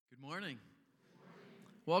Morning.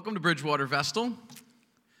 Welcome to Bridgewater Vestal.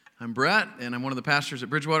 I'm Brett, and I'm one of the pastors at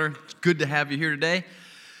Bridgewater. It's good to have you here today.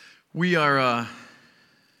 We are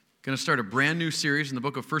going to start a brand new series in the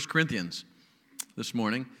book of 1 Corinthians this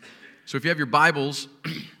morning. So if you have your Bibles,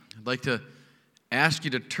 I'd like to ask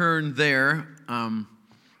you to turn there. We're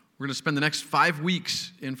going to spend the next 5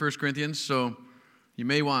 weeks in 1 Corinthians, so you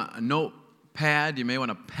may want a notepad, you may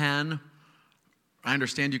want a pen. I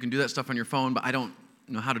understand you can do that stuff on your phone, but I don't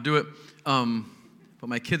know how to do it. But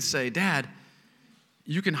my kids say, Dad,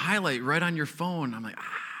 you can highlight right on your phone. I'm like,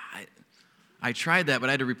 I tried that, but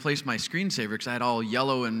I had to replace my screensaver because I had all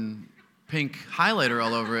yellow and pink highlighter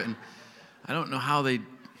all over it, and I don't know how they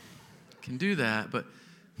can do that. And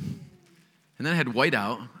then I had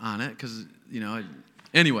whiteout on it because,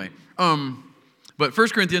 anyway. But 1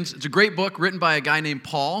 Corinthians, it's a great book written by a guy named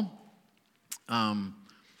Paul,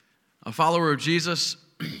 a follower of Jesus,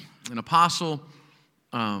 an apostle.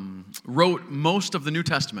 Wrote most of the New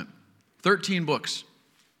Testament. 13 books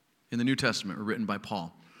in the New Testament were written by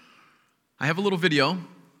Paul. I have a little video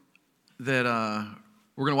that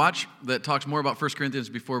we're going to watch that talks more about 1 Corinthians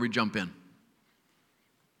before we jump in.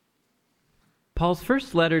 Paul's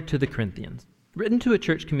first letter to the Corinthians, written to a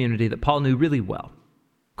church community that Paul knew really well.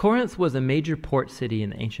 Corinth was a major port city in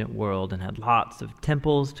the ancient world and had lots of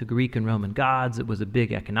temples to Greek and Roman gods. It was a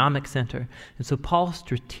big economic center. And so Paul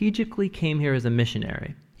strategically came here as a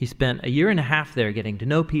missionary. He spent a year and a half there getting to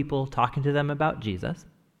know people, talking to them about Jesus.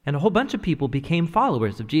 And a whole bunch of people became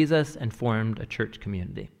followers of Jesus and formed a church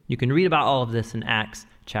community. You can read about all of this in Acts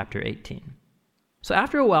chapter 18. So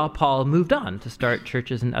after a while, Paul moved on to start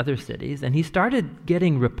churches in other cities, and he started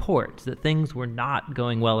getting reports that things were not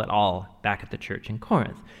going well at all back at the church in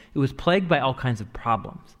Corinth. It was plagued by all kinds of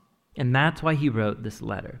problems, and that's why he wrote this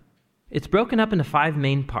letter. It's broken up into 5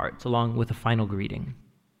 main parts, along with a final greeting.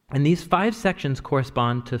 And these 5 sections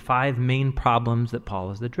correspond to 5 main problems that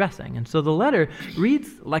Paul is addressing. And so the letter reads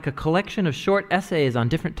like a collection of short essays on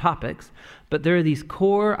different topics, but there are these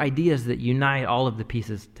core ideas that unite all of the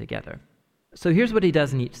pieces together. So here's what he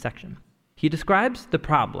does in each section. He describes the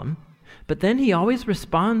problem, but then he always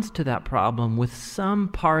responds to that problem with some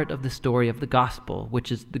part of the story of the gospel,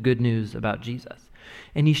 which is the good news about Jesus.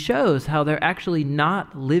 And he shows how they're actually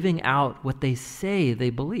not living out what they say they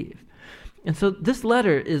believe. And so this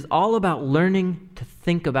letter is all about learning to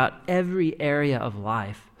think about every area of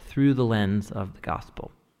life through the lens of the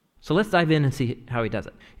gospel. So let's dive in and see how he does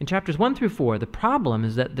it. In chapters 1 through 4, the problem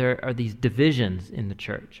is that there are these divisions in the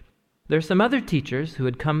church. There are some other teachers who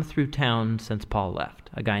had come through town since Paul left,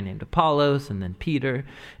 a guy named Apollos and then Peter,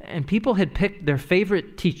 and people had picked their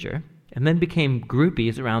favorite teacher and then became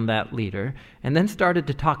groupies around that leader and then started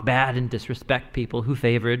to talk bad and disrespect people who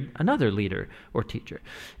favored another leader or teacher.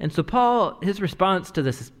 And so Paul, his response to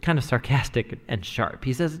this is kind of sarcastic and sharp.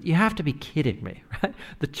 He says, you have to be kidding me, right?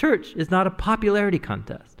 The church is not a popularity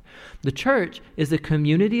contest. The church is a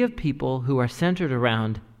community of people who are centered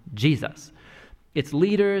around Jesus. Its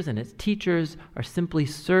leaders and its teachers are simply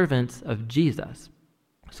servants of Jesus.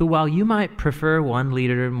 So while you might prefer one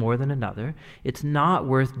leader more than another, it's not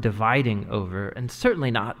worth dividing over and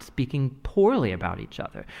certainly not speaking poorly about each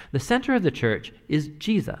other. The center of the church is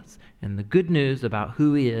Jesus and the good news about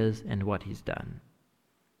who he is and what he's done.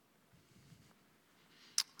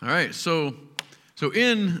 All right, so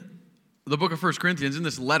in the book of 1 Corinthians, in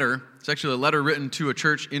this letter, it's actually a letter written to a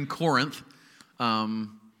church in Corinth.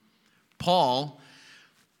 Paul,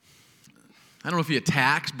 I don't know if he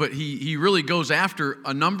attacks, but he really goes after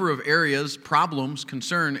a number of areas, problems,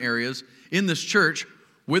 concern areas in this church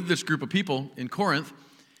with this group of people in Corinth,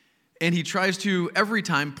 and he tries to every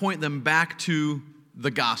time point them back to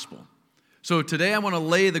the gospel. So today I want to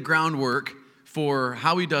lay the groundwork for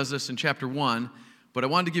how he does this in chapter 1, but I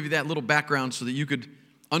wanted to give you that little background so that you could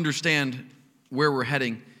understand where we're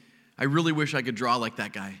heading. I really wish I could draw like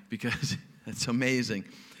that guy because that's amazing.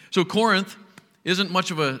 So Corinth isn't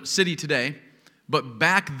much of a city today, but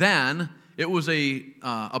back then it was a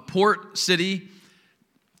port city.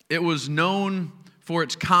 It was known for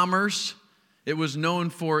its commerce. It was known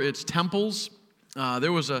for its temples.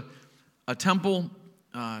 There was a temple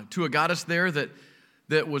to a goddess there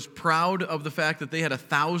that was proud of the fact that they had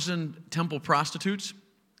 1,000 temple prostitutes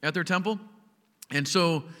at their temple. And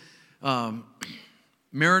so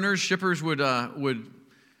mariners, shippers would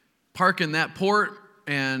park in that port,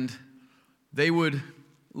 and they would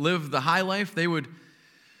live the high life. They would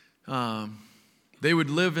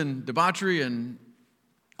live in debauchery and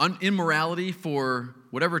immorality for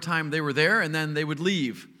whatever time they were there, and then they would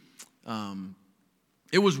leave.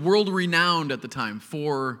 It was world renowned at the time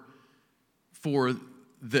for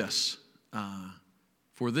this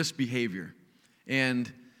behavior.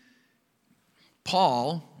 And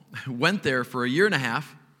Paul went there for a year and a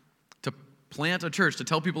half to plant a church, to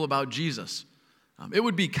tell people about Jesus. It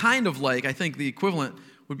would be kind of like, I think the equivalent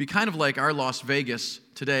would be kind of like our Las Vegas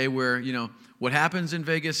today, where, what happens in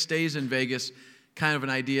Vegas stays in Vegas, kind of an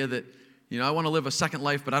idea that, I want to live a second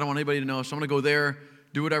life, but I don't want anybody to know, so I'm going to go there,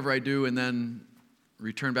 do whatever I do, and then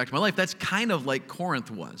return back to my life. That's kind of like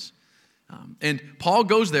Corinth was. And Paul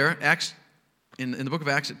goes there. In the book of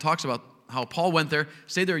Acts, it talks about how Paul went there,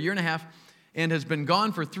 stayed there a year and a half, and has been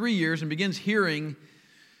gone for 3 years and begins hearing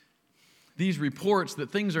these reports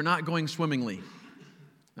that things are not going swimmingly.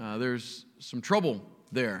 There's some trouble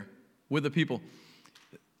there with the people.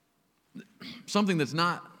 Something that's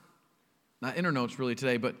not inner notes really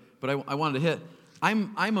today, but I wanted to hit.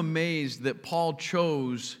 I'm amazed that Paul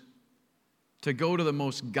chose to go to the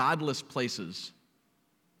most godless places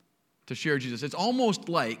to share Jesus. It's almost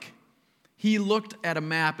like he looked at a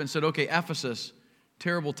map and said, okay, Ephesus,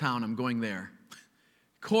 terrible town, I'm going there.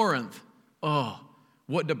 Corinth, oh,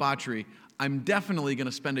 what debauchery. I'm definitely going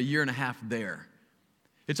to spend a year and a half there.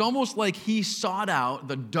 It's almost like he sought out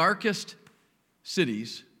the darkest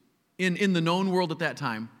cities in the known world at that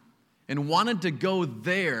time and wanted to go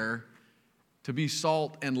there to be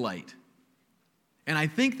salt and light. And I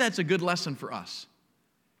think that's a good lesson for us,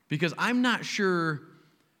 because I'm not sure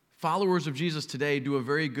followers of Jesus today do a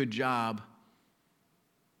very good job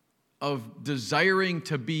of desiring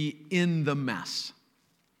to be in the mess.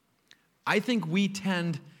 I think we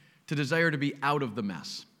tend to desire to be out of the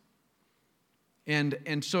mess.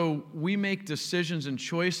 And so we make decisions and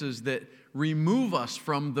choices that remove us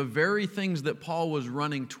from the very things that Paul was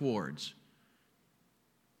running towards.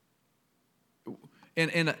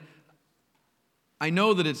 And I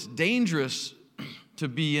know that it's dangerous to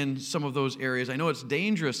be in some of those areas. I know it's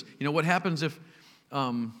dangerous. What happens if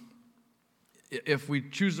we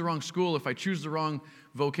choose the wrong school, if I choose the wrong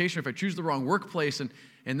vocation, if I choose the wrong workplace,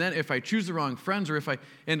 and then if I choose the wrong friends,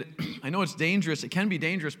 and I know it's dangerous, it can be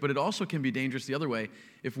dangerous, but it also can be dangerous the other way.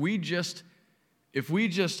 If we just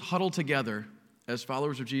huddle together as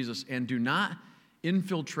followers of Jesus and do not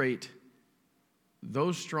infiltrate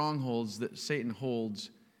those strongholds that Satan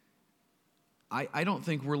holds, I don't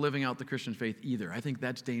think we're living out the Christian faith either. I think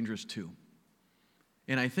that's dangerous too.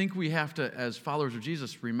 And I think we have to, as followers of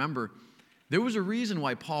Jesus, remember there was a reason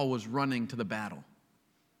why Paul was running to the battle.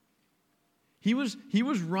 He was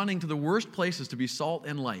running to the worst places to be salt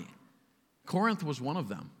and light. Corinth was one of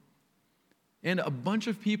them. And a bunch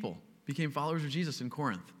of people became followers of Jesus in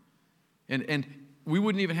Corinth. And we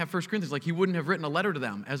wouldn't even have 1 Corinthians, like he wouldn't have written a letter to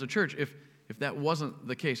them as a church if that wasn't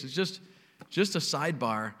the case. It's just a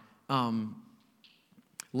sidebar.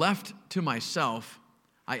 Left to myself,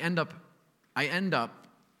 I end up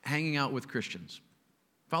hanging out with Christians,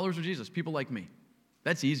 followers of Jesus, people like me.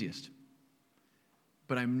 That's easiest.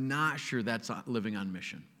 But I'm not sure that's living on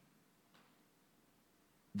mission.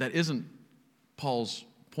 That isn't Paul's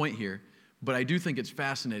point here, but I do think it's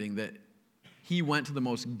fascinating that he went to the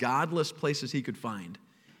most godless places he could find.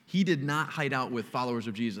 He did not hide out with followers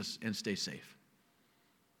of Jesus and stay safe.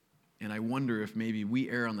 And I wonder if maybe we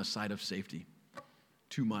err on the side of safety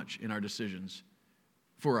too much in our decisions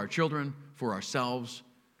for our children, for ourselves,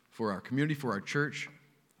 for our community, for our church.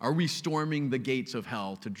 Are we storming the gates of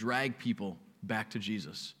hell to drag people back to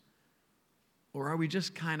Jesus? Or are we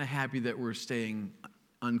just kind of happy that we're staying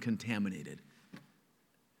uncontaminated?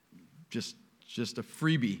 Just a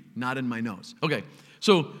freebie, not in my notes. Okay,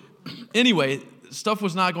 so anyway, stuff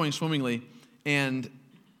was not going swimmingly, and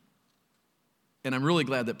I'm really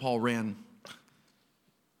glad that Paul ran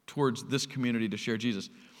towards this community to share Jesus.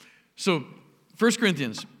 So 1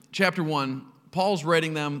 Corinthians chapter 1, Paul's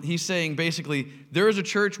writing them. He's saying basically, there is a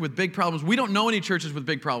church with big problems. We don't know any churches with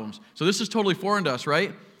big problems. So this is totally foreign to us,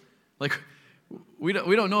 right? Like, we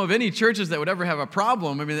don't know of any churches that would ever have a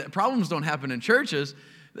problem. I mean, problems don't happen in churches.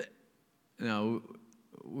 No,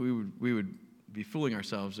 we would be fooling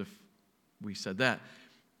ourselves if we said that.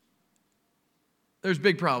 There's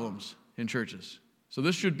big problems in churches. So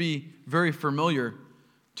this should be very familiar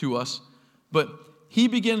to us. But he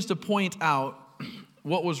begins to point out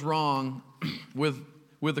what was wrong with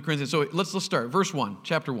the Corinthians. So let's start. Verse 1,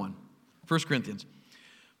 chapter 1, 1 Corinthians.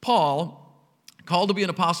 Paul, called to be an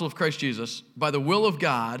apostle of Christ Jesus by the will of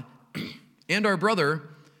God, and our brother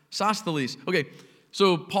Sosthenes. Okay,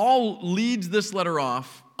 so Paul leads this letter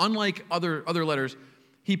off. Unlike other letters,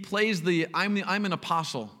 he plays the I'm an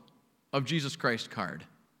apostle of Jesus Christ card.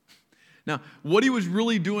 Now, what he was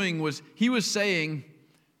really doing was he was saying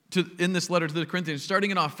in this letter to the Corinthians,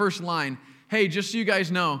 starting it off, first line, hey, just so you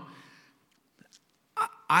guys know,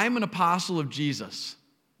 I'm an apostle of Jesus.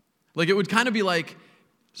 Like, it would kind of be like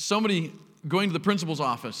somebody going to the principal's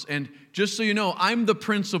office, and just so you know, I'm the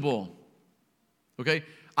principal. Okay?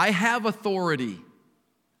 I have authority.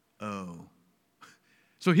 Oh.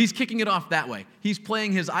 So he's kicking it off that way. He's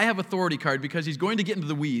playing his I have authority card because he's going to get into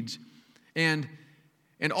the weeds. And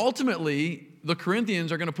ultimately, the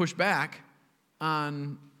Corinthians are going to push back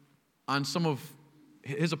on some of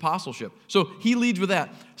his apostleship. So he leads with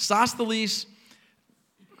that. Sosthenes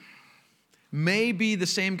may be the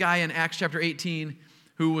same guy in Acts chapter 18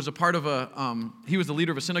 who was a part of he was the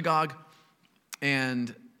leader of a synagogue,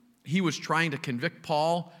 and he was trying to convict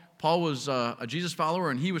Paul. Paul was a Jesus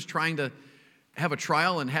follower, and he was trying to have a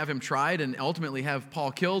trial and have him tried and ultimately have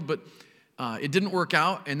Paul killed, but it didn't work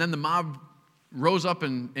out, and then the mob rose up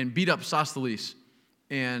and beat up Sosthenes.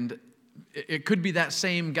 And it could be that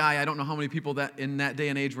same guy. I don't know how many people that in that day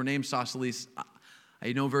and age were named Sosthenes.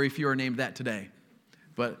 I know very few are named that today.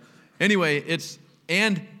 But anyway, it's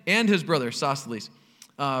and his brother Sosthenes.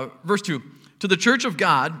 Verse 2, to the church of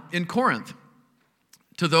God in Corinth,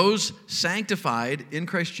 to those sanctified in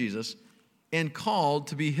Christ Jesus and called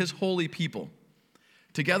to be his holy people,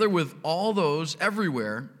 together with all those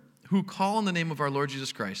everywhere who call on the name of our Lord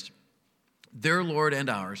Jesus Christ, their Lord and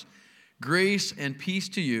ours, grace and peace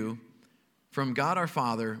to you from God our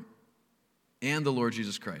Father and the Lord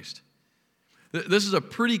Jesus Christ. This is a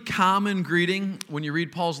pretty common greeting when you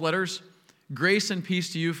read Paul's letters. Grace and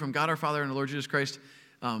peace to you from God our Father and the Lord Jesus Christ.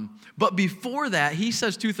 But before that, he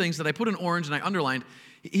says two things that I put in orange and I underlined.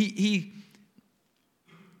 He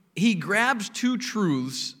grabs two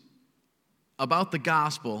truths about the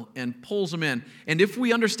gospel and pulls them in. And if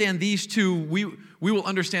we understand these two, we will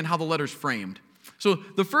understand how the letter's framed. So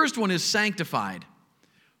the first one is sanctified.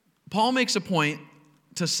 Paul makes a point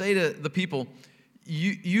to say to the people,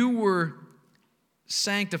 you were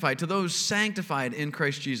sanctified, to those sanctified in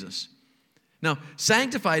Christ Jesus. Now,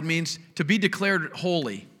 sanctified means to be declared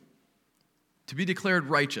holy, to be declared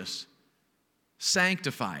righteous.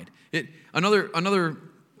 Sanctified. Another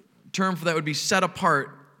term for that would be set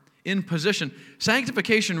apart, in position.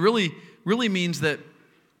 Sanctification really means that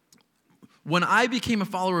when I became a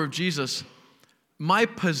follower of Jesus, my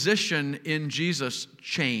position in Jesus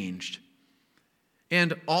changed.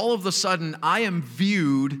 And all of a sudden, I am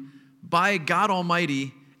viewed by God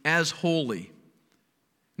Almighty as holy.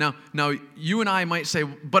 Now, you and I might say,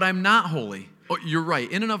 but I'm not holy. Oh, you're right.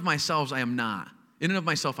 In and of myself, I am not. In and of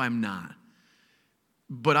myself, I am not.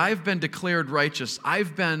 But I've been declared righteous.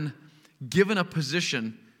 I've been given a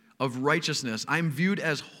position of righteousness. I'm viewed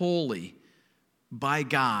as holy by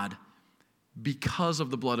God because of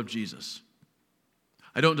the blood of Jesus.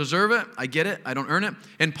 I don't deserve it. I get it. I don't earn it.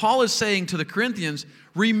 And Paul is saying to the Corinthians,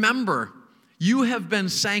 remember, you have been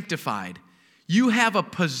sanctified. You have a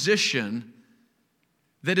position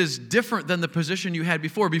that is different than the position you had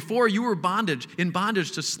before. Before, you were in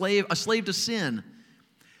bondage to a slave to sin.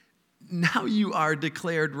 Now you are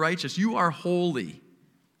declared righteous. You are holy.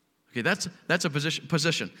 Okay, that's a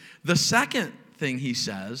position. The second thing he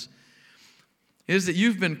says is that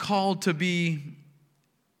you've been called to be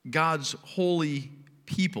God's holy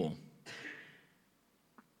people.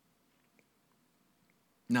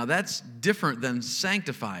 Now that's different than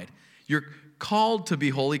sanctified. You're called to be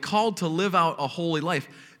holy, called to live out a holy life.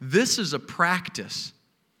 This is a practice.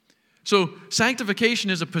 So sanctification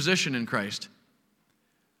is a position in Christ.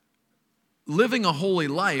 Living a holy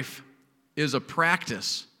life is a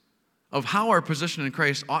practice of how our position in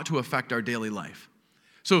Christ ought to affect our daily life.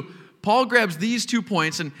 So Paul grabs these 2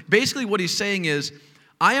 points, and basically what he's saying is,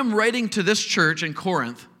 I am writing to this church in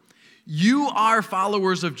Corinth. You are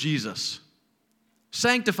followers of Jesus,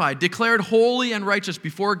 sanctified, declared holy and righteous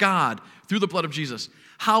before God through the blood of Jesus.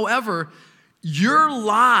 However, your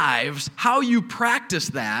lives, how you practice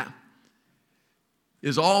that,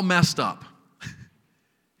 is all messed up.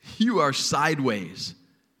 You are sideways.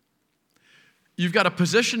 You've got a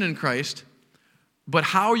position in Christ, but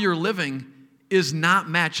how you're living is not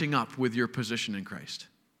matching up with your position in Christ.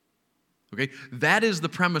 Okay? That is the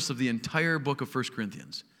premise of the entire book of 1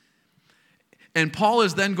 Corinthians. And Paul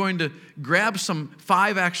is then going to grab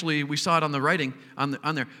we saw it on the writing,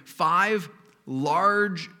 on there, 5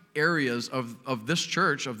 large areas of this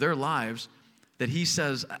church, of their lives, that he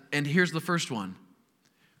says, and here's the first one.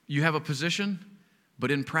 You have a position, but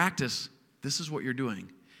in practice, this is what you're doing.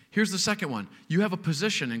 Here's the second one. You have a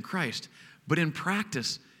position in Christ, but in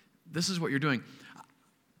practice, this is what you're doing.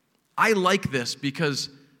 I like this because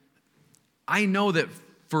I know that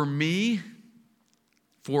for me,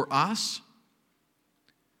 for us,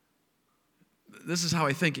 this is how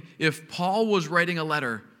I think. If Paul was writing a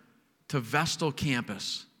letter to Vestal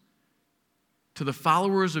campus, to the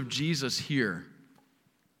followers of Jesus here,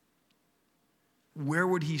 where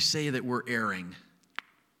would he say that we're erring?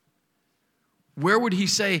 Where would he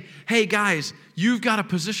say, hey guys, you've got a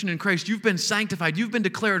position in Christ, you've been sanctified, you've been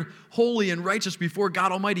declared holy and righteous before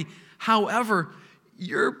God Almighty. However,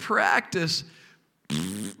 your practice,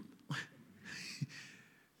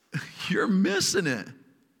 you're missing it.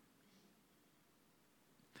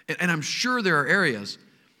 And I'm sure there are areas,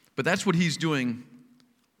 but that's what he's doing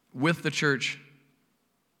with the church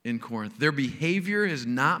in Corinth. Their behavior is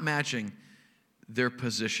not matching their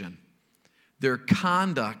position. Their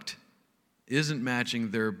conduct isn't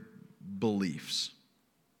matching their beliefs.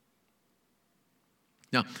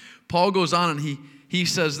 Now, Paul goes on and he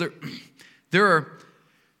says there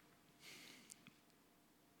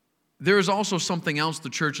is also something else the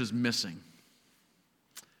church is missing.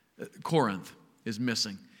 Corinth is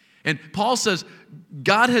missing. And Paul says,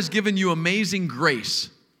 God has given you amazing grace.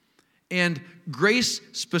 And grace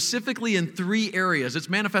specifically in 3 areas. It's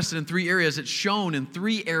manifested in 3 areas. It's shown in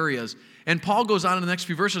 3 areas. And Paul goes on in the next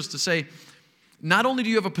few verses to say, not only do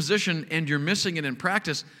you have a position and you're missing it in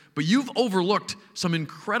practice, but you've overlooked some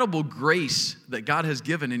incredible grace that God has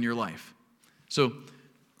given in your life. So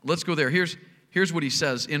let's go there. Here's what he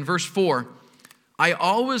says in verse 4. I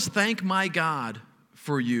always thank my God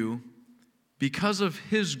for you because of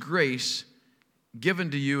his grace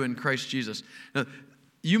given to you in Christ Jesus. Now,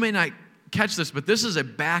 you may not catch this, but this is a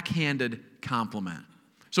backhanded compliment.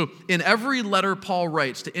 So in every letter Paul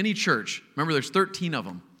writes to any church, remember there's 13 of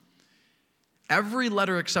them, every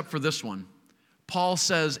letter except for this one, Paul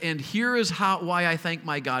says, and here is why I thank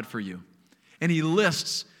my God for you. And he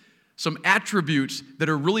lists some attributes that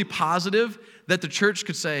are really positive that the church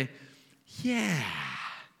could say, yeah,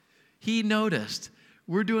 he noticed.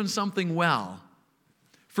 We're doing something well.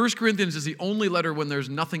 1 Corinthians is the only letter when there's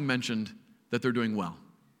nothing mentioned that they're doing well.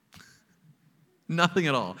 Nothing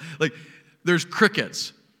at all. Like, there's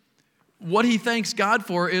crickets. What he thanks God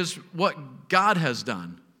for is what God has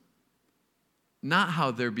done, not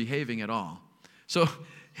how they're behaving at all. So,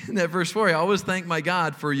 in that verse 4, I always thank my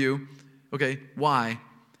God for you. Okay, why?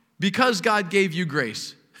 Because God gave you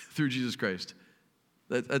grace through Jesus Christ.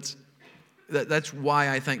 That's why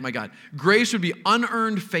I thank my God. Grace would be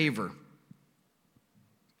unearned favor.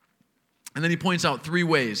 And then he points out 3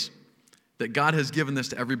 ways that God has given this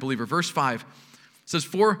to every believer. Verse 5 says,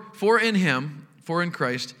 For in him, for in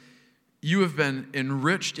Christ, you have been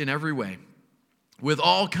enriched in every way, with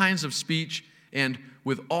all kinds of speech and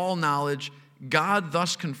with all knowledge, God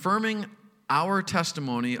thus confirming our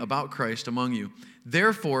testimony about Christ among you.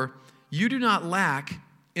 Therefore, you do not lack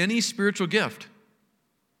any spiritual gift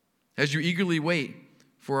as you eagerly wait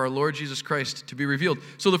for our Lord Jesus Christ to be revealed.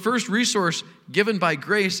 So the first resource given by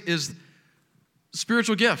grace is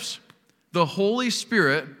spiritual gifts. The Holy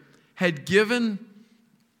Spirit had given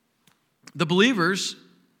the believers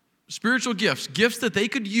spiritual gifts, gifts that they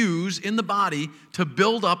could use in the body to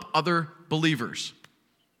build up other believers.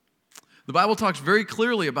 The Bible talks very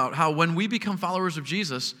clearly about how when we become followers of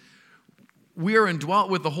Jesus, we are indwelt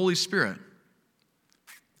with the Holy Spirit.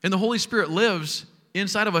 And the Holy Spirit lives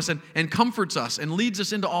inside of us and comforts us and leads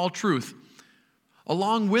us into all truth.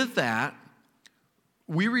 Along with that,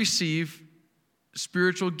 we receive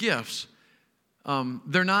spiritual gifts.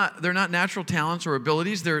 They're not natural talents or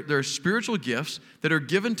abilities. They're spiritual gifts that are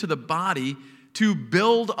given to the body to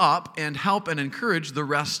build up and help and encourage the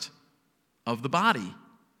rest of the body.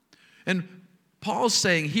 And Paul's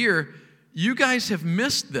saying here, you guys have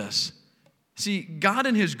missed this. See, God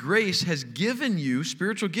in his grace has given you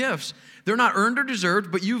spiritual gifts. They're not earned or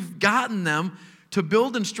deserved, but you've gotten them to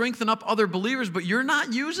build and strengthen up other believers, but you're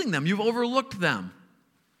not using them. You've overlooked them.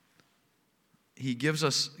 He gives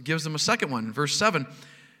them a second one, verse 7.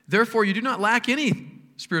 Therefore, you do not lack any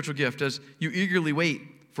spiritual gift as you eagerly wait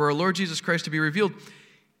for our Lord Jesus Christ to be revealed.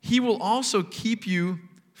 He will also keep you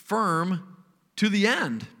firm to the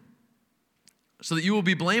end, so that you will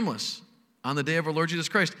be blameless on the day of our Lord Jesus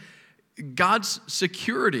Christ. God's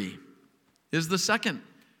security is the second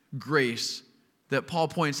grace that Paul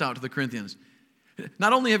points out to the Corinthians.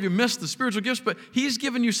 Not only have you missed the spiritual gifts, but he's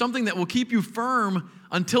given you something that will keep you firm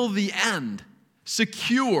until the end.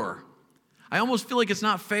 Secure. I almost feel like it's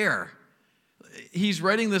not fair. He's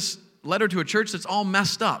writing this letter to a church that's all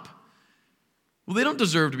messed up. Well, they don't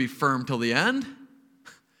deserve to be firm till the end.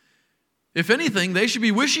 If anything, they should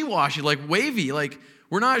be wishy-washy, like wavy, like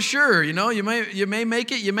we're not sure, you may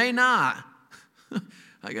make it, you may not.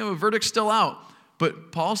 I got a verdict still out.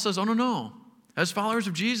 But Paul says, oh, no. As followers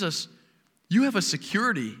of Jesus, you have a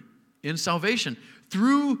security in salvation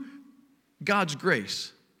through God's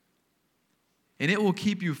grace. And it will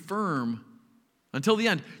keep you firm until the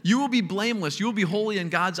end. You will be blameless. You will be holy in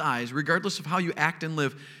God's eyes, regardless of how you act and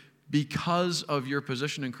live, because of your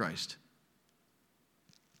position in Christ.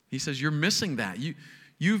 He says you're missing that.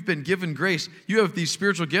 You've been given grace. You have these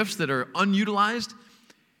spiritual gifts that are unutilized.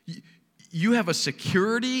 You have a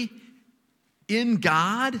security in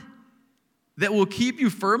God that will keep you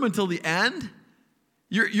firm until the end.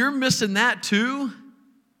 You're missing that too.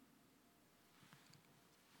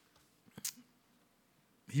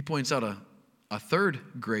 He points out a third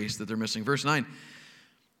grace that they're missing. Verse 9,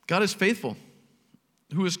 God is faithful,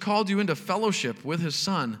 who has called you into fellowship with his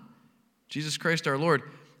Son, Jesus Christ our Lord.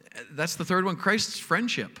 That's the third one, Christ's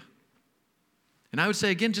friendship. And I would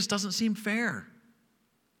say, again, just doesn't seem fair.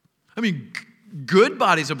 I mean, good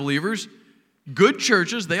bodies of believers, good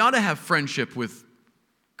churches, they ought to have friendship with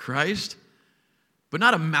Christ, but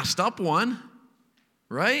not a messed up one,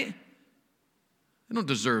 right? They don't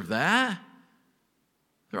deserve that.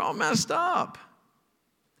 They're all messed up.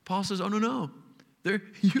 Paul says, oh, no.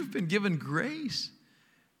 You've been given grace.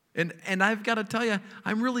 And I've got to tell you,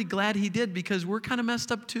 I'm really glad he did, because we're kind of messed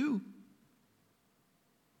up too.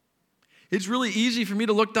 It's really easy for me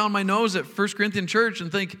to look down my nose at 1 Corinthian church and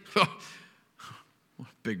think, oh,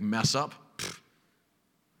 big mess up.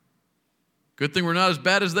 Good thing we're not as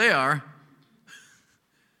bad as they are.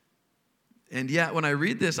 And yet when I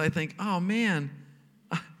read this, I think, oh man,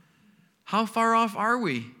 how far off are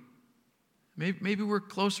we? Maybe we're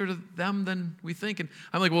closer to them than we think. And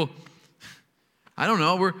I'm like, well, I don't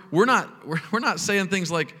know. We're not saying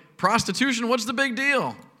things like prostitution. What's the big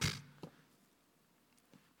deal?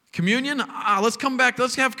 Communion. Let's come back.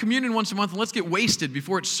 Let's have communion once a month and let's get wasted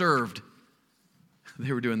before it's served.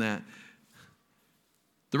 They were doing that.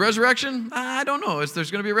 The resurrection. I don't know if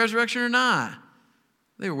there's going to be a resurrection or not.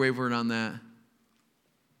 They were wavering on that.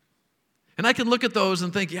 And I can look at those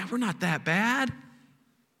and think, yeah, we're not that bad.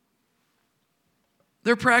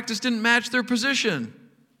 Their practice didn't match their position.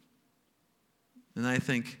 And I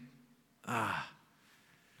think,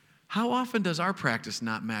 how often does our practice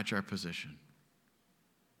not match our position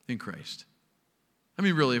in Christ? I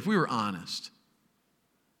mean, really, if we were honest.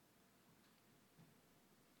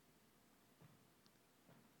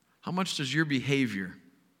 How much does your behavior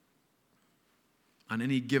on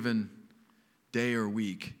any given day or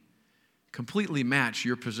week completely match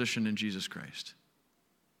your position in Jesus Christ?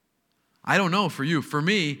 I don't know for you. For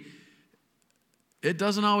me, it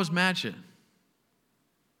doesn't always match it.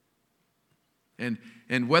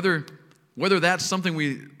 And whether that's something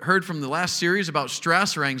we heard from the last series about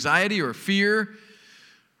stress or anxiety or fear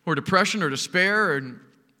or depression or despair, and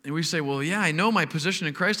we say, well, yeah, I know my position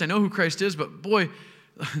in Christ. I know who Christ is, but boy,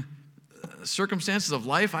 circumstances of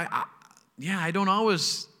life, I don't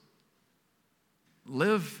always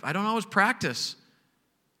live, I don't always practice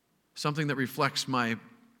something that reflects my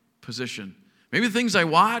position. Maybe the things I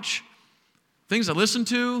watch, things I listen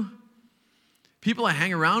to, people I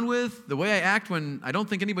hang around with, the way I act when I don't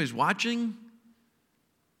think anybody's watching.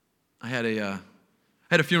 I had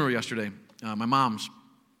a funeral yesterday, my mom's,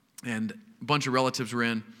 and a bunch of relatives were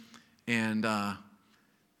in, and a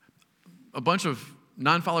bunch of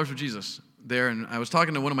non-followers of Jesus there. And I was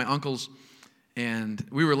talking to one of my uncles, and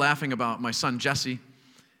we were laughing about my son Jesse,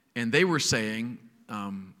 and they were saying,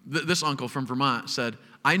 this uncle from Vermont said,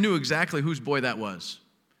 I knew exactly whose boy that was.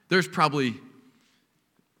 There's probably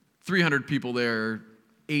 300 people there,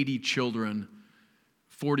 80 children,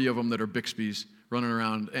 40 of them that are Bixby's running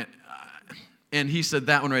around. And he said,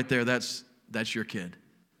 that one right there, that's your kid.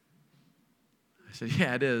 I said,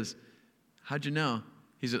 yeah, it is. How'd you know?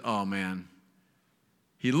 He said, oh, man.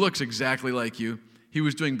 He looks exactly like you. He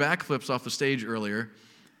was doing backflips off the stage earlier.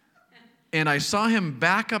 And I saw him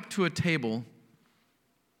back up to a table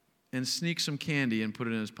and sneak some candy and put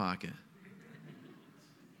it in his pocket.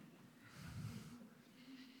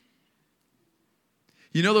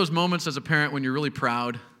 You know those moments as a parent when you're really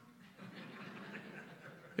proud?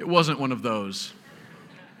 It wasn't one of those.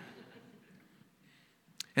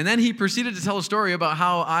 And then he proceeded to tell a story about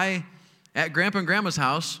how I, at Grandpa and Grandma's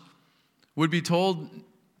house, would be told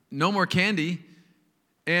no more candy,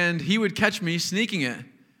 and he would catch me sneaking it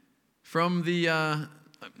from the...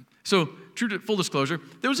 So, full disclosure,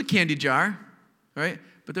 there was a candy jar, right?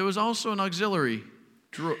 But there was also an auxiliary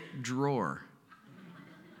drawer.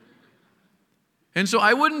 And so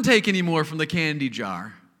I wouldn't take any more from the candy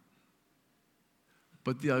jar.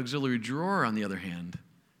 But the auxiliary drawer, on the other hand,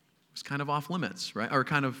 was kind of off limits, right? Or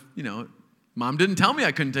kind of, Mom didn't tell me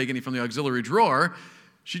I couldn't take any from the auxiliary drawer.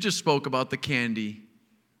 She just spoke about the candy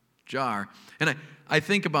jar. And I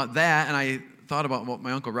think about that, and I thought about what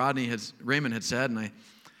my Uncle Raymond had said, and I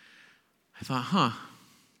thought,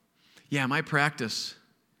 yeah, my practice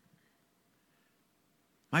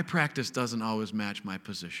doesn't always match my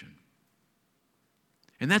position.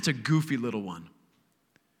 And that's a goofy little one.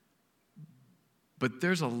 But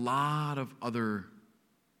there's a lot of other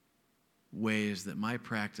ways that my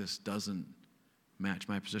practice doesn't match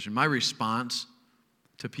my position. My response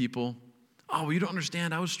to people, oh, well, you don't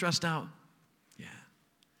understand, I was stressed out. Yeah.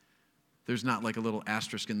 There's not like a little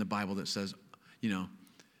asterisk in the Bible that says, do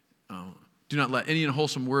not let any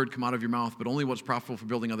unwholesome word come out of your mouth, but only what's profitable for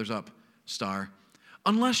building others up, star.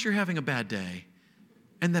 Unless you're having a bad day,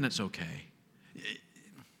 and then it's okay. It's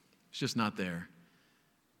just not there.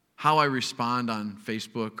 How I respond on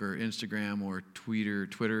Facebook or Instagram or Twitter,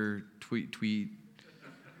 tweet,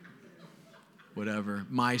 whatever,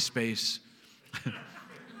 MySpace.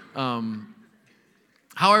 How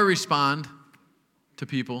I respond to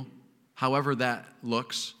people, however that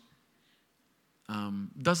looks,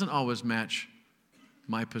 doesn't always match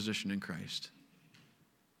my position in Christ.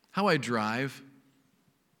 How I drive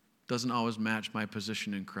doesn't always match my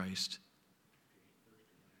position in Christ.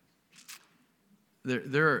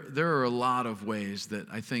 There are a lot of ways that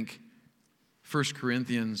I think 1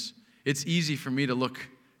 Corinthians, it's easy for me to look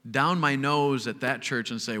down my nose at that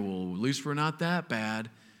church and say, well, at least we're not that bad,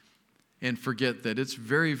 and forget that it's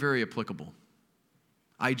very, very applicable.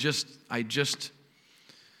 I just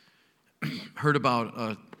heard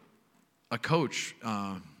about a coach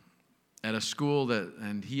at a school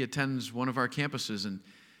and he attends one of our campuses,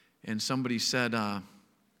 and somebody said,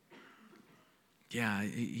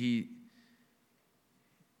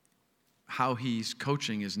 how he's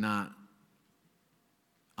coaching is not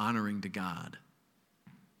honoring to God.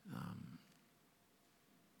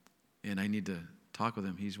 And I need to talk with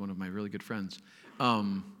him. He's one of my really good friends.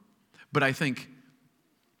 But I think,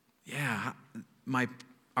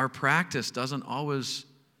 our practice doesn't always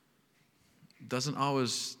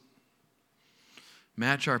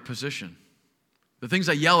match our position. The things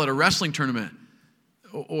I yell at a wrestling tournament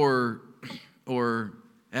or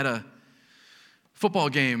at a football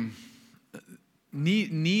game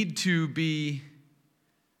need to be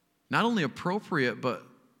not only appropriate, but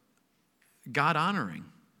God-honoring.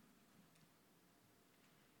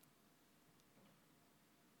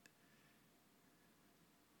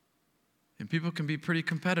 And people can be pretty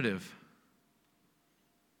competitive.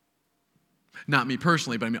 Not me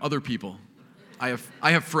personally, but I mean other people. I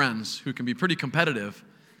have friends who can be pretty competitive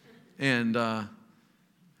and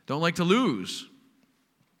don't like to lose.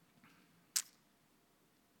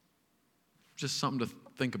 Just something to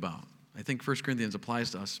think about. I think 1 Corinthians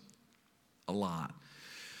applies to us a lot.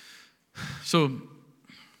 So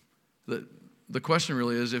the question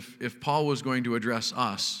really is, if Paul was going to address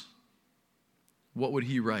us, what would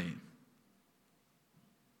he write?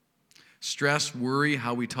 Stress, worry,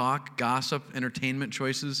 how we talk, gossip, entertainment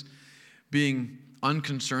choices, being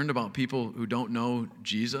unconcerned about people who don't know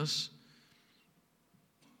Jesus,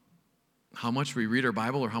 how much we read our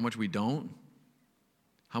Bible or how much we don't,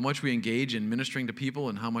 how much we engage in ministering to people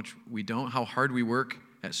and how much we don't, how hard we work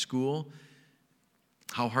at school,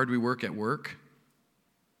 how hard we work at work.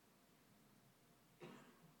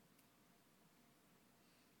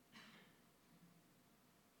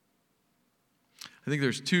 I think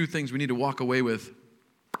there's two things we need to walk away with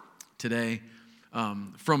today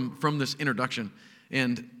from this introduction.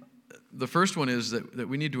 And the first one is that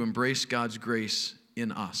we need to embrace God's grace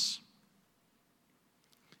in us.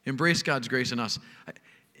 Embrace God's grace in us.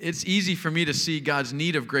 It's easy for me to see God's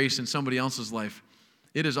need of grace in somebody else's life.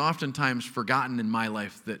 It is oftentimes forgotten in my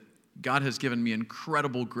life that God has given me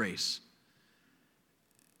incredible grace.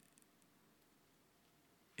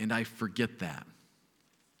 And I forget that.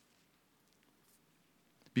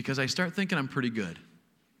 Because I start thinking I'm pretty good.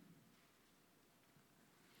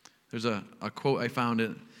 There's a quote I found.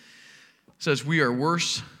 It says, "We are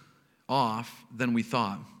worse off than we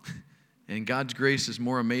thought, and God's grace is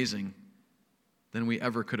more amazing than we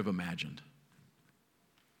ever could have imagined."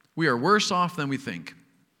 We are worse off than we think,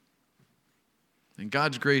 and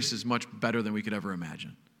God's grace is much better than we could ever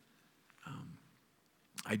imagine.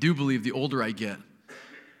 I do believe the older I get,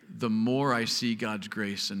 the more I see God's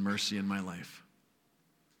grace and mercy in my life.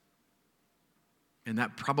 And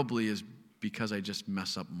that probably is because I just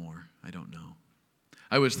mess up more. I don't know.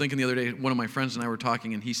 I was thinking the other day, one of my friends and I were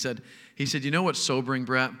talking, and he said, you know what's sobering,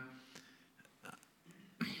 Brett?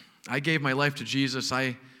 I gave my life to Jesus.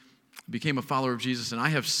 I became a follower of Jesus, and I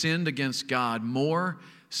have sinned against God more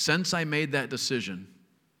since I made that decision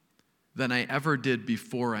than I ever did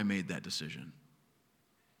before I made that decision.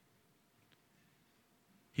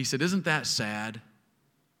 He said, isn't that sad?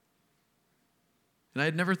 And I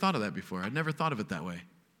had never thought of that before. I'd never thought of it that way.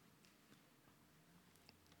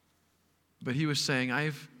 But he was saying,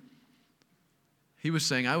 I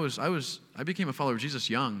became a follower of Jesus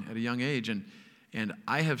at a young age, and And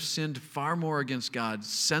I have sinned far more against God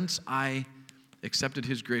since I accepted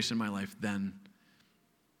his grace in my life than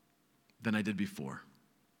I did before.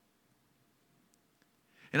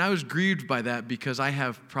 And I was grieved by that because I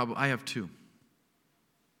have too.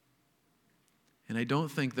 And I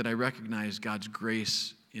don't think that I recognize God's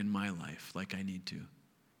grace in my life like I need to.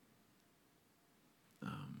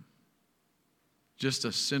 Just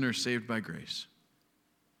a sinner saved by grace.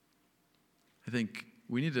 I think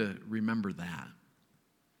we need to remember that.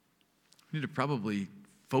 We need to probably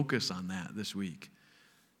focus on that this week.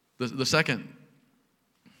 The second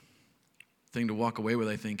thing to walk away with,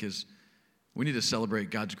 I think, is we need to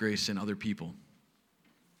celebrate God's grace in other people.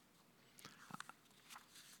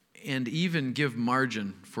 And even give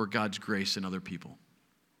margin for God's grace in other people.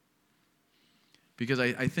 Because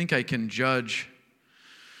I think I can judge,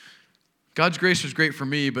 God's grace was great for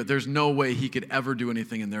me, but there's no way he could ever do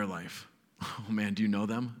anything in their life. Oh man, do you know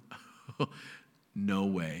them? No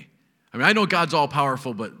way. I mean, I know God's all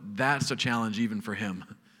powerful, but that's a challenge even for him.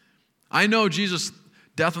 I know Jesus'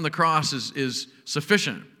 death on the cross is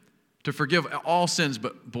sufficient to forgive all sins,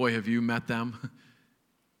 but boy, have you met them.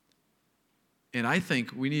 And I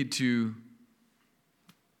think we need to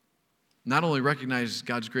not only recognize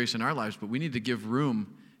God's grace in our lives, but we need to give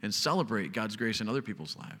room and celebrate God's grace in other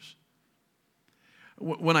people's lives.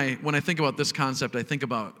 When I think about this concept, I think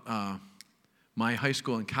about my high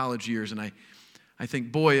school and college years, and I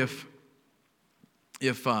think, boy, so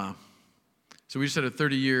we just had a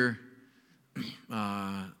 30-year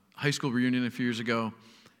high school reunion a few years ago,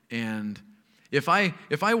 and if I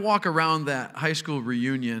walk around that high school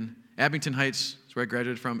reunion, Abington Heights is where I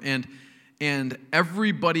graduated from, and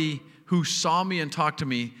everybody who saw me and talked to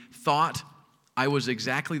me thought I was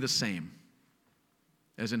exactly the same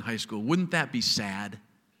as in high school. Wouldn't that be sad?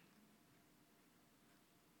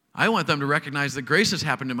 I want them to recognize that grace has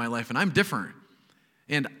happened in my life and I'm different.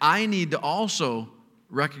 And I need to also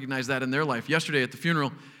recognize that in their life. Yesterday at the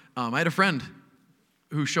funeral, I had a friend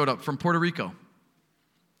who showed up from Puerto Rico.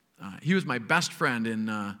 He was my best friend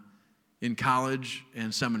in college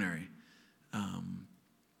and seminary.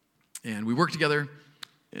 And we worked together,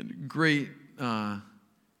 and great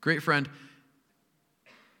friend.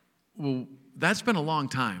 Well, that's been a long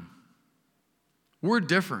time. We're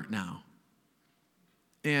different now.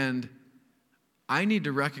 And I need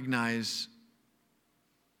to recognize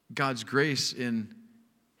God's grace in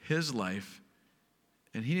his life,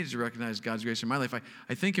 and he needs to recognize God's grace in my life.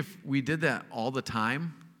 I think if we did that all the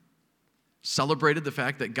time, celebrated the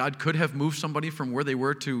fact that God could have moved somebody from where they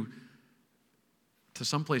were to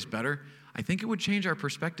someplace better, I think it would change our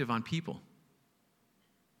perspective on people.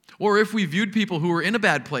 Or if we viewed people who were in a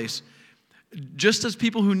bad place just as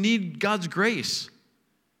people who need God's grace,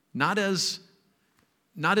 not as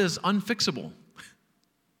unfixable,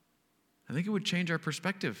 I think it would change our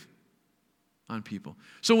perspective on people.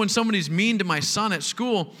 So when somebody's mean to my son at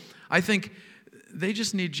school, I think they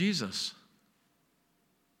just need Jesus.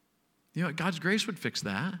 You know, God's grace would fix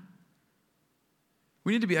that.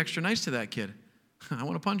 We need to be extra nice to that kid. I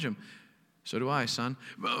want to punch him. So do I, son.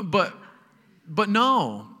 But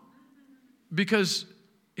no, because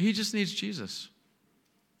he just needs Jesus.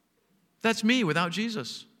 That's me without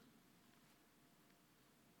Jesus.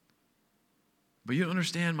 But you don't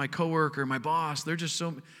understand my coworker, my boss, they're just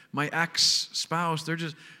so, my ex-spouse,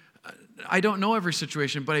 I don't know every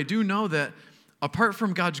situation, but I do know that apart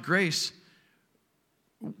from God's grace,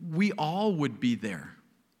 we all would be there.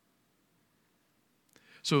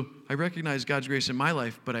 So I recognize God's grace in my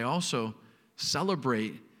life, but I also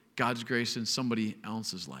celebrate God's grace in somebody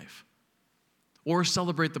else's life. Or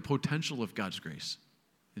celebrate the potential of God's grace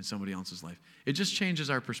in somebody else's life. It just changes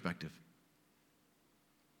our perspective.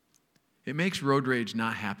 It makes road rage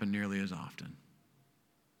not happen nearly as often.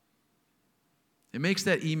 It makes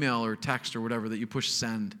that email or text or whatever that you push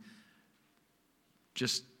send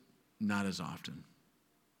just not as often.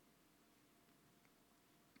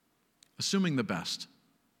 Assuming the best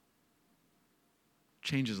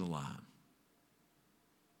changes a lot.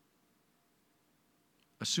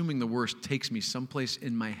 Assuming the worst takes me someplace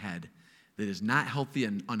in my head that is not healthy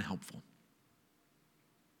and unhelpful.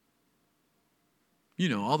 You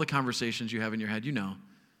know, all the conversations you have in your head, you know.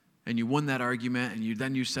 And you won that argument, and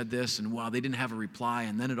then you said this, and wow, they didn't have a reply,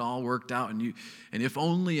 and then it all worked out, and if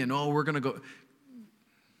only, and oh, we're going to go.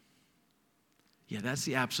 Yeah, that's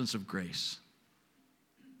the absence of grace.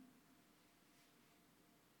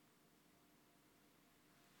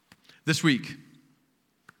 This week,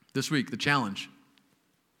 the challenge.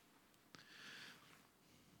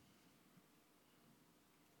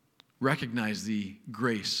 Recognize the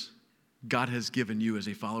grace God has given you as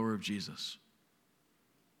a follower of Jesus.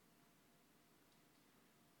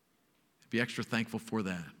 Be extra thankful for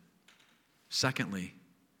that. Secondly,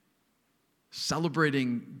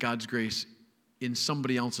 celebrating God's grace in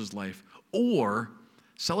somebody else's life, or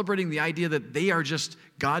celebrating the idea that they are just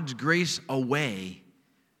God's grace away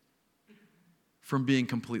from being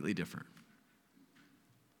completely different.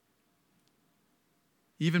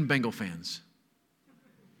 Even Bengal fans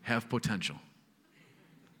have potential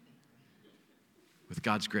with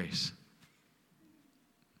God's grace.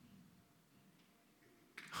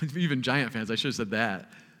 Even Giant fans, I should have said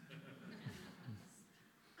that.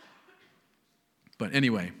 But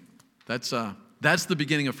anyway, that's the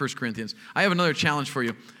beginning of 1 Corinthians. I have another challenge for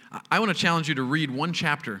you. I want to challenge you to read one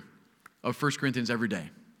chapter of 1 Corinthians every day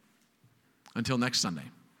until next Sunday.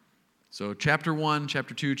 So chapter 1,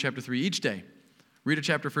 chapter 2, chapter 3, each day. Read a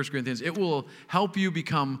chapter of 1 Corinthians. It will help you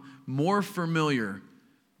become more familiar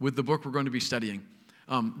with the book we're going to be studying.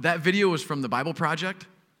 That video was from the Bible Project.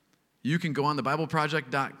 You can go on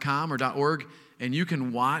thebibleproject.com or .org, and you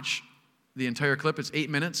can watch the entire clip. It's 8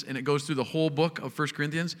 minutes, and it goes through the whole book of 1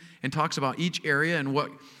 Corinthians and talks about each area and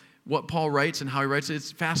what Paul writes and how he writes it.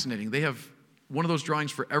 It's fascinating. They have one of those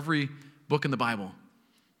drawings for every book in the Bible.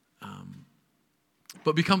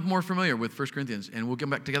 But become more familiar with 1 Corinthians, and we'll get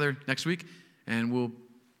back together next week, and we'll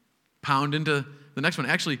pound into the next one.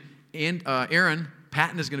 Actually, Aaron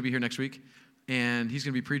Patton is going to be here next week, and he's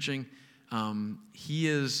going to be preaching. He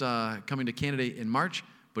is coming to Canada in March,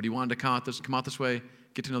 but he wanted to come out this way,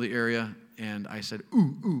 get to know the area, and I said,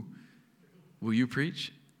 ooh, will you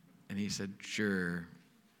preach? And he said, sure.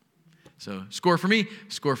 So score for me,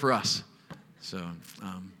 score for us. So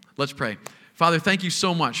let's pray. Father, thank you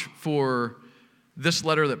so much for this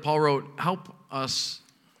letter that Paul wrote. Help us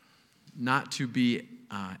not to be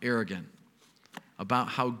arrogant about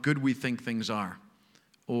how good we think things are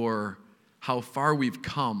or how far we've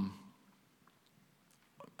come.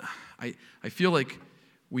 I feel like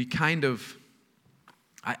we kind of,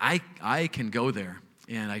 I can go there,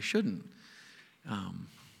 and I shouldn't.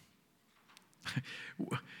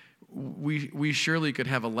 We surely could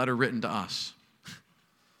have a letter written to us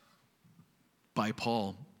by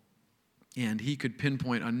Paul, and he could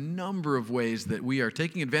pinpoint a number of ways that we are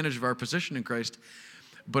taking advantage of our position in Christ,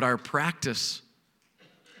 but our practice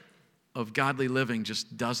of godly living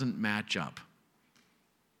just doesn't match up.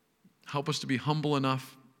 Help us to be humble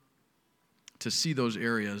enough to see those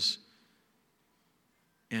areas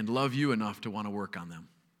and love you enough to want to work on them.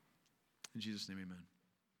 In Jesus' name, amen.